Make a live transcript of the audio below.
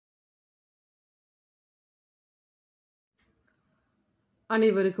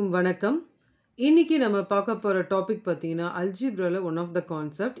அனைவருக்கும் வணக்கம். இன்னைக்கு நம்ம பார்க்க போற டாபிக் பார்த்தீங்கன்னா அல்ஜிப்ரால ஒன் ஆஃப் த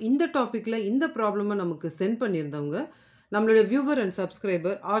கான்செப்ட். இந்த டாபிக்ல இந்த ப்ராப்ளமை நமக்கு சென்ட் பண்ணியிருந்தவங்க நம்மளுடைய வியூவர் அண்ட்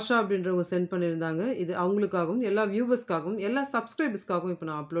சப்ஸ்கிரைபர் ஆஷா அப்படின்றவங்க சென்ட் பண்ணியிருந்தாங்க. இது அவங்களுக்காகவும் எல்லா வியூவர்ஸ்க்காகவும் எல்லா சப்ஸ்கிரைபர்ஸ்க்காகவும் இப்போ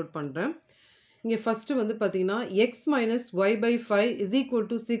நான் அப்லோட் பண்ணுறேன். இங்கே ஃபஸ்ட்டு வந்து பார்த்தீங்கன்னா X minus Y by 5 is equal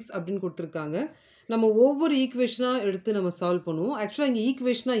to 6 அப்படின்னு கொடுத்துருக்காங்க. நம்ம ஒவ்வொரு ஈக்குவேஷனாக எடுத்து நம்ம சால்வ் பண்ணுவோம். ஆக்சுவலாக இங்கே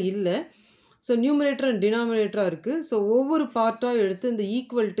ஈக்குவேஷனாக இல்லை, ஸோ நியூமரேட்டர் அண்ட் டினாமினேட்டராக இருக்குது. ஸோ ஒவ்வொரு பார்ட்டாக எடுத்து இந்த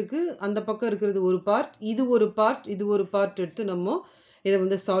ஈக்குவல்ட்டுக்கு அந்த பக்கம் இருக்கிறது ஒரு பார்ட், இது ஒரு பார்ட், இது ஒரு பார்ட் எடுத்து நம்ம இதை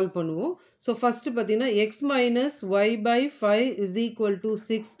வந்து சால்வ் பண்ணுவோம். ஸோ ஃபஸ்ட்டு பார்த்தீங்கன்னா X minus Y by 5 is equal to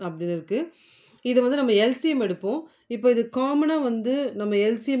 6 அப்படின்னு இருக்குது. இதை வந்து நம்ம எல்சிஎம் எடுப்போம். இப்போ இது காமனாக வந்து நம்ம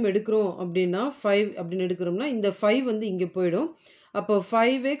எல்சிஎம் எடுக்கிறோம் அப்படின்னா 5 அப்படின்னு எடுக்கிறோம்னா இந்த 5 வந்து இங்கே போயிடும். அப்போ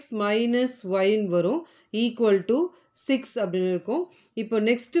 5x மைனஸ் ஒய்ன்னு வரும் ஈக்குவல் டு 6 அப்படின்னு இருக்கும். இப்போ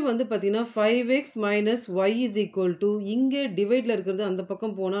நெக்ஸ்ட்டு வந்து பார்த்திங்கன்னா 5x minus Y is equal to இங்கே டிவைடில் இருக்கிறது அந்த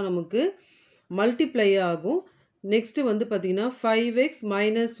பக்கம் போனால் நமக்கு மல்டிப்ளை ஆகும். நெக்ஸ்ட்டு வந்து பார்த்திங்கன்னா 5x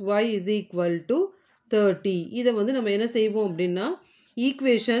minus Y is equal to 30. இதை வந்து நம்ம என்ன செய்வோம் அப்படின்னா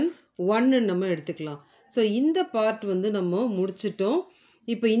ஈக்குவேஷன் 1 நம்ம எடுத்துக்கலாம். ஸோ இந்த பார்ட் வந்து நம்ம முடிச்சிட்டோம்.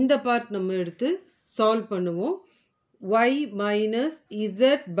 இப்போ இந்த பார்ட் நம்ம எடுத்து சால்வ் பண்ணுவோம். y minus z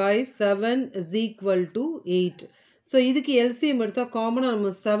by 7 is equal to 8. So இதுக்கு எல்சிஎம் எடுத்தால் காமனாக நம்ம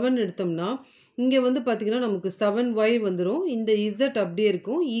 7 எடுத்தோம்னா இங்கே வந்து பார்த்திங்கன்னா நமக்கு 7y வந்துடும். இந்த z அப்படியே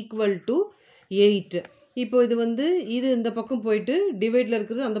இருக்கும் ஈக்குவல் டு 8. இப்போ இது வந்து இது இந்த பக்கம் போயிட்டு டிவைடில்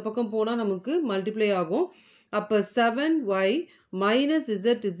இருக்கிறது அந்த பக்கம் போனால் நமக்கு மல்டிப்ளை ஆகும். அப்போ 7y minus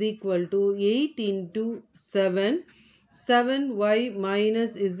z is equal to 8 into 7. 7y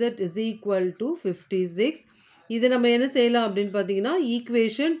minus z is equal to 56. இது நம்ம என்ன செய்யலாம் அப்படின்னு பார்த்தீங்கன்னா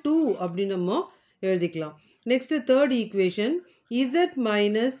ஈக்குவேஷன் 2 அப்படின்னு நம்ம எழுதிக்கலாம். Next third equation z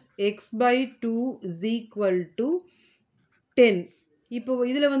minus X by 2 is equal to 10. இப்போ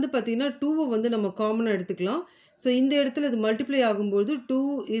இதில் வந்து பார்த்திங்கன்னா 2வை வந்து நம்ம காமனாக எடுத்துக்கலாம். ஸோ இந்த இடத்துல இது மல்டிப்ளை ஆகும்போது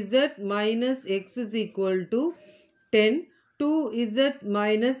 2z minus X is equal to 10. 2z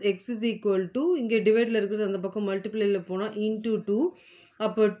minus X is equal to இங்கே டிவைடில் இருக்கிறது அந்த பக்கம் மல்டிப்ளையில் போனால் இன்ட்டு 2.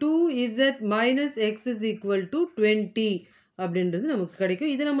 அப்போ 2z minus X is equal to 20 அப்படின்றது நமக்கு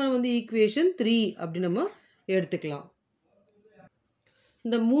கிடைக்கும். இது நம்ம வந்து ஈக்குவேஷன் 3 அப்படி நம்ம எடுத்துக்கலாம்.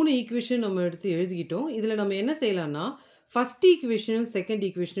 இந்த 3 ஈக்குவேஷன் நம்ம எடுத்து எழுதிக்கிட்டோம். இதில் நம்ம என்ன செய்யலாம்னா ஃபஸ்ட் ஈக்குவேஷனும் செகண்ட்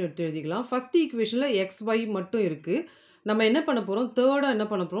ஈக்குவேஷனும் எடுத்து எழுதிக்கலாம். ஃபஸ்ட் ஈக்குவேஷனில் எக்ஸ் ஒய் மட்டும் இருக்குது. நம்ம என்ன பண்ண போகிறோம், தேர்டாக என்ன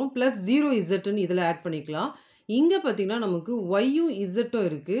பண்ண போகிறோம், ப்ளஸ் 0z இதில் ஆட் பண்ணிக்கலாம். இங்கே பார்த்திங்கன்னா நமக்கு ஒய்யும் இசட்டும்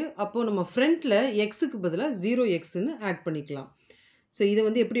இருக்குது. அப்போது நம்ம ஃப்ரண்ட்டில் எக்ஸுக்கு பதிலாக 0xன்னு ஆட் பண்ணிக்கலாம். ஸோ இதை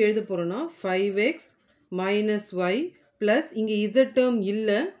வந்து எப்படி எழுத போகிறோன்னா 5x மைனஸ் ஒய் ப்ளஸ் இங்கே இசட் டேர்ம்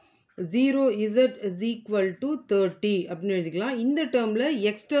இல்லை 0z இஸ் ஈக்குவல் டு 30 அப்படின்னு எழுதிக்கலாம். இந்த டேர்மில்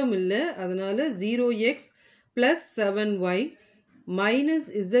எக்ஸ் டேர்ம் இல்லை, அதனால் 0x plus 7y minus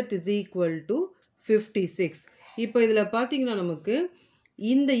Z is equal to 56. இப்போ இதில் பார்த்திங்கன்னா நமக்கு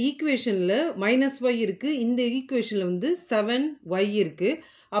இந்த ஈக்குவேஷனில் மைனஸ் ஒய் இருக்குது, இந்த ஈக்குவேஷனில் வந்து 7y இருக்குது.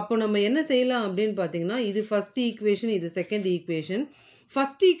 அப்போ நம்ம என்ன செய்யலாம் அப்படின்னு பார்த்தீங்கன்னா இது ஃபஸ்ட் ஈக்குவேஷன், இது செகண்ட் ஈக்குவேஷன்.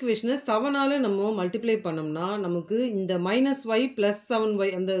 ஃபஸ்ட் ஈக்குவேஷனை 7ஆல் நம்ம மல்டிப்ளை பண்ணோம்னா நமக்கு இந்த மைனஸ் ஒய் ப்ளஸ் 7y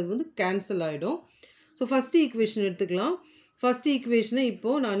அந்த இது வந்து கேன்சல் ஆகிடும். ஸோ ஃபஸ்ட் ஈக்குவேஷன் எடுத்துக்கலாம். ஃபஸ்ட் ஈக்குவேஷனை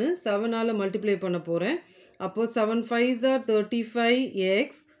இப்போது நான் 7ஆல் மல்டிப்ளை பண்ண போகிறேன். அப்போது 7 5s are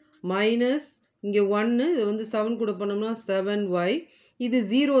 35x மைனஸ் இங்கே 1 இது வந்து 7 கூட பண்ணோம்னா 7y. இது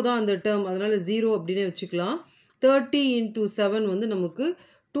 0 தான் அந்த டேர்ம், அதனால் 0 அப்படின்னு வச்சுக்கலாம். 30 into 7 வந்து நமக்கு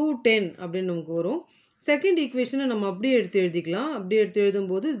 210 அப்படின்னு நமக்கு வரும். செகண்ட் ஈக்குவேஷனை நம்ம அப்படியே எடுத்து எழுதிக்கலாம். அப்படியே எடுத்து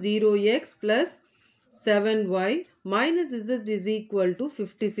எழுதும்போது 0x plus 7y minus z is equal to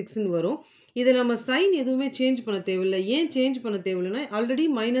 56ன்னு வரும். இதை நம்ம சைன் எதுவுமே சேஞ்ச் பண்ண தேவையில்லை. ஏன் சேஞ்ச் பண்ண தேவையில்லைன்னா ஆல்ரெடி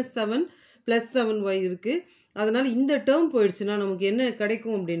மைனஸ் 7 ப்ளஸ் 7y இருக்குது. அதனால் இந்த டேர்ம் போயிடுச்சுன்னா நமக்கு என்ன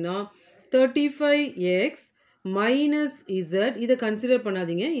கிடைக்கும் அப்படின்னா 35x மைனஸ் z, இதை கன்சிடர்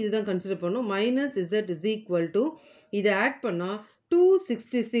பண்ணாதீங்க, இதுதான் கன்சிடர் பண்ணோம். Minus z is equal to இதை ஆட் பண்ணால்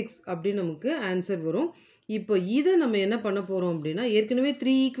 266 அப்படின்னு நமக்கு ஆன்சர் வரும். இப்போ இதை நம்ம என்ன பண்ண போகிறோம் அப்படின்னா ஏற்கனவே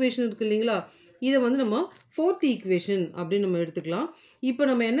 3 ஈக்குவேஷன் இருக்குது இல்லைங்களா, இதை வந்து நம்ம ஃபோர்த் ஈக்குவேஷன் அப்படின்னு நம்ம எடுத்துக்கலாம். இப்போ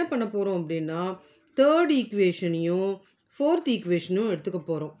நம்ம என்ன பண்ண போகிறோம் அப்படின்னா தேர்ட் ஈக்குவேஷனையும் ஃபோர்த் ஈக்குவேஷனும் எடுத்துக்க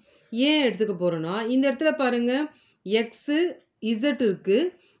போகிறோம். ஏன் எடுத்துக்க போகிறோன்னா இந்த இடத்துல பாருங்கள் எக்ஸு இசட் இருக்குது,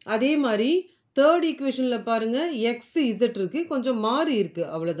 அதே மாதிரி தேர்ட் ஈக்குவேஷனில் பாருங்கள் எக்ஸ் இசட் இருக்குது, கொஞ்சம் மாறி இருக்குது,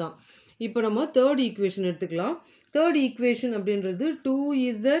 அவ்வளோதான். இப்போ நம்ம தேர்ட் ஈக்குவேஷன் எடுத்துக்கலாம். தேர்ட் ஈக்குவேஷன் அப்படின்றது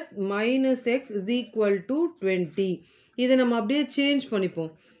 2z minus X is equal to 20. இதை நம்ம அப்படியே சேஞ்ச்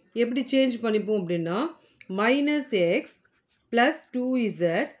பண்ணிப்போம். எப்படி சேஞ்ச் பண்ணிப்போம் அப்படின்னா minus X plus 2z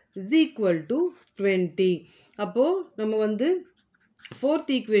is equal to 20. அப்போது நம்ம வந்து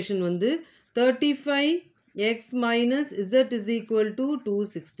ஃபோர்த் ஈக்குவேஷன் வந்து 35 x minus z is equal to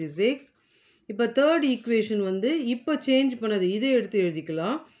 266. இப்போ third equation வந்து இப்போ change பண்ணது இதை எடுத்து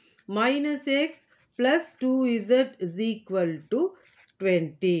எழுதிக்கலாம். minus x plus 2z is equal to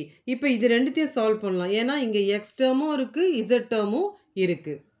 20. இப்போ இது ரெண்டுத்தையும் solve பண்ணலாம். ஏன்னா இங்கே x termும் இருக்கு z termும்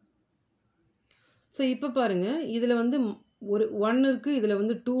இருக்கு. ஸோ இப்போ பாருங்க இதில் வந்து ஒரு 1 இருக்குது, இதில்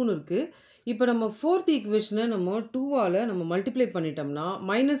வந்து 2ன்னு இருக்குது. இப்போ நம்ம ஃபோர்த் ஈக்குவேஷனை நம்ம 2ஆல் நம்ம மல்டிப்ளை பண்ணிட்டோம்னா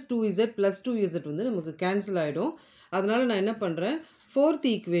 -2z + 2z வந்து நமக்கு கேன்சல் ஆகிடும். அதனால் நான் என்ன பண்ணுறேன், ஃபோர்த்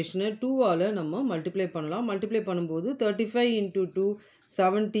ஈக்குவேஷனை 2ஆல் நம்ம மல்டிப்ளை பண்ணலாம். மல்டிப்ளை பண்ணும்போது 35 × 2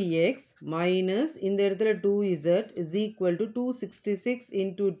 70x மைனஸ் இந்த இடத்துல 2z is equal to 266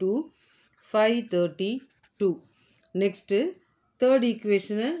 × 2 532. Next third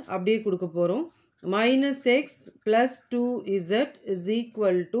ஈக்குவேஷனை அப்படியே கொடுக்க போகிறோம். -x plus 2z is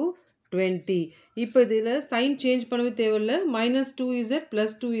equal to 20. இப்போ இதில் சைன் சேஞ்ச் பண்ணவே தேவையில்லை. -2z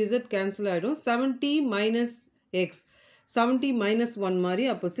plus 2z கேன்சல் ஆகிடும். 70 minus x 70 minus 1 மாதிரி.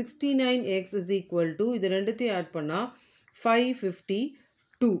 அப்போ 69x is equal to இது ரெண்டுத்தையும் ஆட் பண்ணால்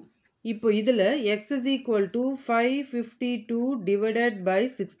 552. இப்போ இதில் x is equal to 552 divided by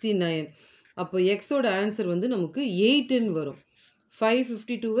 69. அப்போ xோட ஆன்சர் வந்து நமக்கு 8ன்னு வரும்.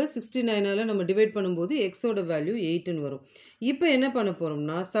 552வை 69ஆல் நம்ம டிவைட் பண்ணும்போது எக்ஸோட வேல்யூ 8ன்னு வரும். இப்போ என்ன பண்ண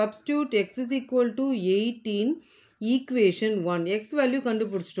போகிறோம்னா substitute x is equal to 18 equation 1. X value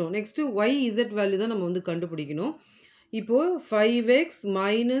கண்டுபிடிச்சிட்டோம். நெக்ஸ்ட்டு y z வேல்யூ தான் நம்ம வந்து கண்டுபிடிக்கணும். இப்போது 5x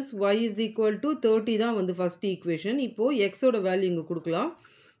minus y is equal to 30 தான் வந்து ஃபஸ்ட் ஈக்குவேஷன். இப்போது எக்ஸோட வேல்யூ இங்கே கொடுக்கலாம்.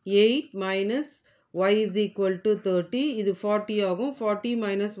 8 minus y is equal to 30. இது 40 ஆகும். 40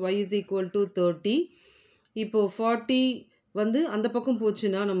 minus y is equal to 30. இப்போது 40 வந்து அந்த பக்கம்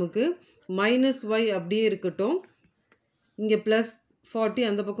போச்சுன்னா நமக்கு -y அப்படியே இருக்கட்டும். இங்கே +40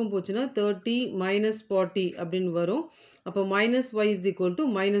 அந்த பக்கம் போச்சுன்னா 30 - 40 அப்படின்னு வரும். அப்போ -y is equal to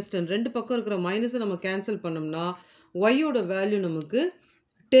 -10. ரெண்டு பக்கம் இருக்கிற மைனஸை நம்ம கேன்சல் பண்ணோம்னா ஒய்யோட வேல்யூ நமக்கு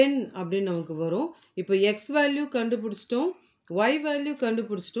 10 அப்படின்னு நமக்கு வரும். இப்போ எக்ஸ் வேல்யூ கண்டுபிடிச்சிட்டோம், ஒய் வேல்யூ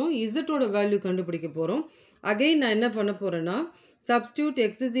கண்டுபிடிச்சிட்டோம், இசட்டோட வேல்யூ கண்டுபிடிக்க போகிறோம். அகைன் நான் என்ன பண்ண போகிறேன்னா substitute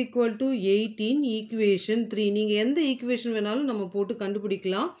x is equal to 18 equation 3. நீங்கள் எந்த ஈக்குவேஷன் வேணாலும் நம்ம போட்டு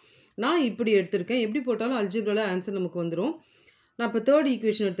கண்டுபிடிக்கலாம். நான் இப்படி எடுத்திருக்கேன். எப்படி போட்டாலும் அல்ஜிப்ராவில் ஆன்சர் நமக்கு வந்துடும். நான் இப்போ தேர்ட்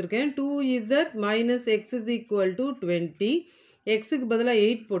ஈக்குவேஷன் எடுத்திருக்கேன். 2z minus x is equal to 20. எக்ஸுக்கு பதிலாக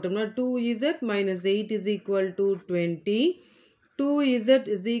 8 போட்டோம்னா 2z minus 8 is equal to 20. 2z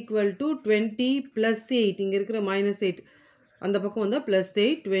is equal to 20 plus 8. இங்கே இருக்கிற -8 அந்த பக்கம் வந்தால்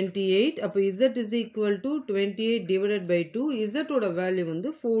 +8 28. அப்போ z is equal to 28 divided by 2. இசட்டோட value வந்து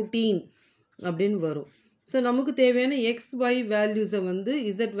 14 அப்படின்னு வரும். ஸோ நமக்கு தேவையான xy வேல்யூஸை வந்து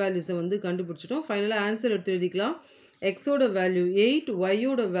z வேல்யூஸை வந்து கண்டுபிடிச்சிட்டோம். ஃபைனலாக ஆன்சர் எடுத்து எழுதிக்கலாம். எக்ஸோட வேல்யூ 8,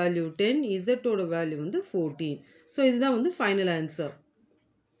 ஒய்யோட வேல்யூ 10, இசட்டோட வேல்யூ வந்து 14. ஸோ இதுதான் வந்து ஃபைனல் ஆன்சர்.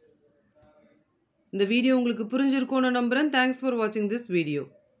 இந்த வீடியோ உங்களுக்கு புரிஞ்சிருக்கும்னு நம்புகிறேன். தேங்க்ஸ் ஃபார் வாட்சிங் திஸ் வீடியோ.